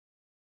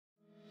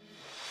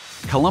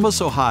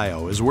Columbus,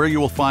 Ohio is where you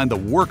will find the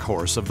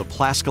workhorse of the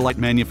PLASKOLITE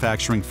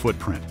manufacturing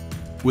footprint.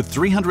 With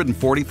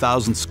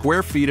 340,000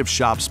 square feet of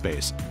shop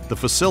space, the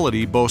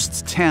facility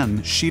boasts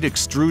 10 sheet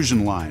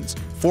extrusion lines,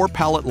 4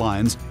 pallet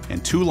lines,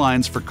 and 2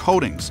 lines for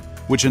coatings,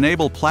 which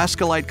enable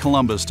PLASKOLITE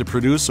Columbus to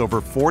produce over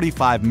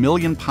 45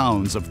 million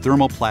pounds of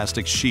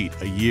thermoplastic sheet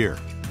a year.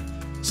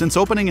 Since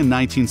opening in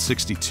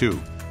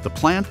 1962, the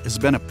plant has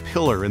been a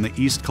pillar in the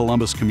East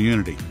Columbus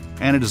community,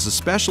 and it is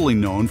especially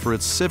known for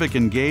its civic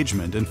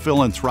engagement and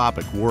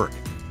philanthropic work.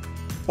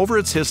 Over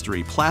its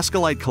history,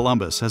 PLASKOLITE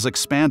Columbus has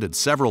expanded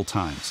several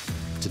times.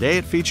 Today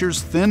it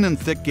features thin and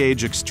thick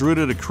gauge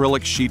extruded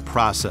acrylic sheet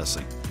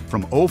processing,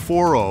 from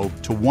 040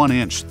 to 1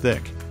 inch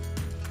thick.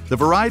 The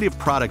variety of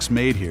products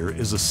made here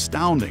is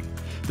astounding.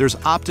 There's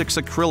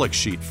OPTIX acrylic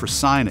sheet for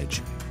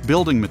signage,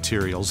 building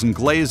materials and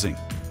glazing,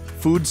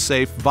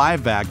 food-safe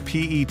Vivac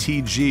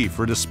PETG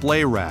for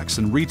display racks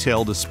and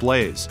retail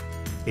displays,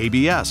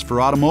 ABS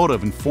for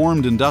automotive and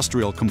formed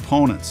industrial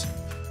components,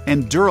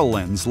 and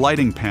DURALENS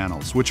lighting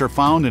panels, which are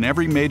found in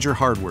every major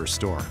hardware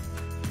store.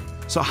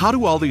 So how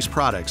do all these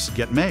products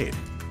get made?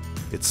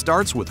 It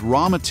starts with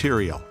raw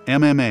material,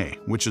 MMA,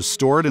 which is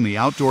stored in the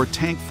outdoor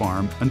tank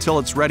farm until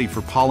it's ready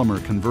for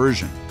polymer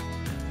conversion.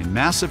 In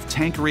massive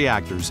tank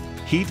reactors,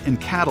 heat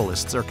and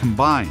catalysts are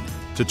combined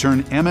to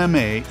turn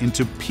MMA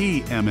into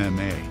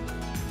PMMA.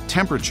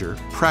 Temperature,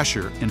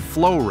 pressure, and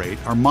flow rate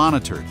are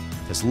monitored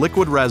as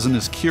liquid resin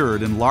is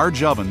cured in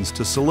large ovens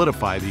to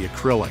solidify the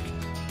acrylic.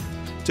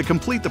 To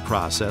complete the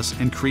process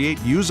and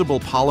create usable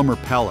polymer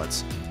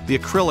pellets, the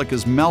acrylic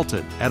is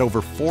melted at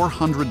over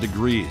 400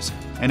 degrees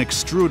and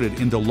extruded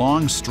into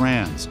long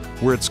strands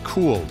where it's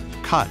cooled,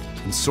 cut,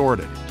 and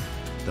sorted.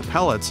 The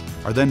pellets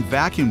are then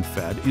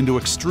vacuum-fed into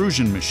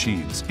extrusion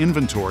machines,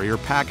 inventory, or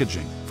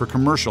packaging for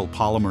commercial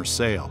polymer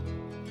sale.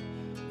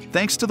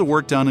 Thanks to the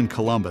work done in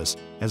Columbus,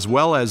 as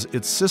well as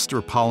its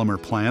sister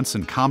polymer plants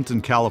in Compton,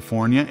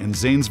 California and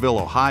Zanesville,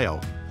 Ohio,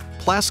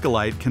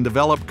 PLASKOLITE can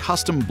develop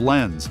custom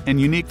blends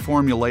and unique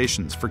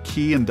formulations for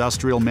key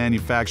industrial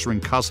manufacturing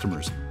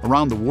customers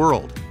around the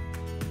world.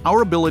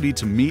 Our ability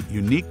to meet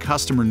unique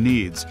customer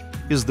needs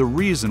is the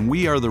reason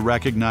we are the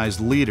recognized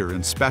leader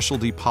in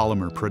specialty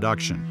polymer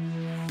production.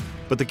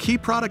 But the key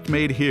product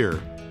made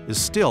here is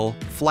still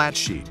flat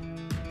sheet.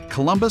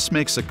 Columbus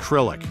makes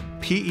acrylic,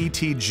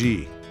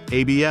 PETG,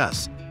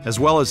 ABS,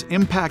 as well as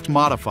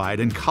impact-modified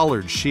and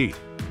colored sheet.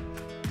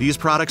 These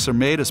products are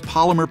made as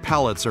polymer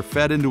pellets are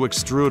fed into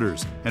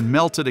extruders and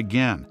melted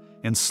again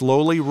and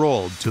slowly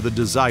rolled to the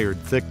desired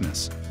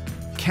thickness.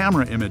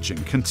 Camera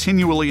imaging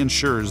continually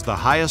ensures the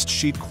highest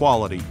sheet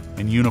quality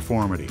and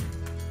uniformity.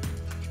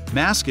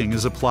 Masking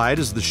is applied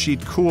as the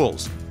sheet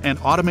cools, and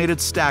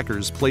automated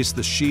stackers place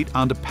the sheet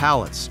onto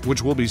pallets,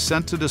 which will be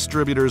sent to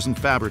distributors and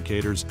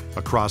fabricators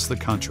across the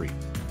country.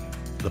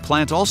 The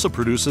plant also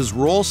produces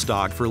roll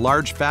stock for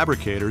large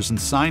fabricators and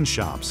sign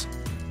shops.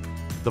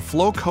 The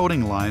flow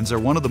coating lines are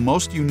one of the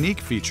most unique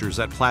features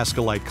at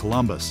PLASKOLITE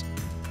Columbus.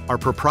 Our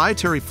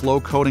proprietary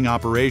flow coating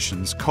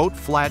operations coat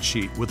flat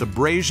sheet with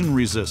abrasion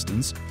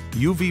resistance,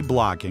 UV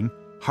blocking,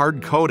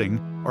 hard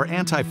coating, or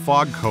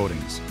anti-fog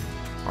coatings.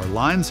 Our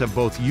lines have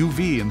both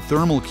UV and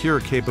thermal cure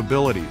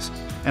capabilities,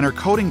 and our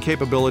coating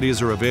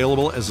capabilities are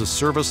available as a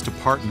service to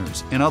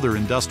partners and other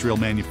industrial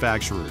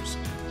manufacturers.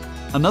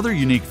 Another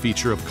unique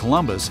feature of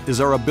Columbus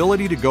is our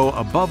ability to go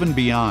above and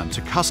beyond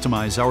to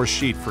customize our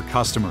sheet for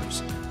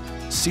customers.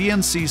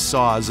 CNC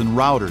saws and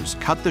routers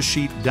cut the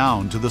sheet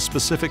down to the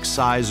specific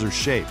size or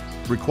shape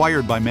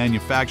required by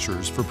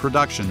manufacturers for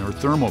production or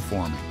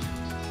thermoforming.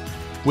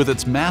 With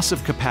its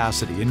massive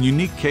capacity and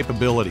unique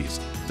capabilities,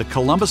 the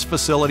Columbus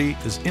facility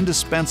is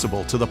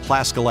indispensable to the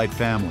PLASKOLITE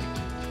family,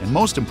 and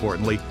most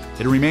importantly,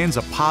 it remains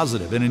a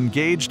positive and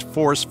engaged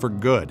force for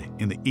good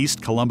in the East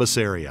Columbus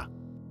area.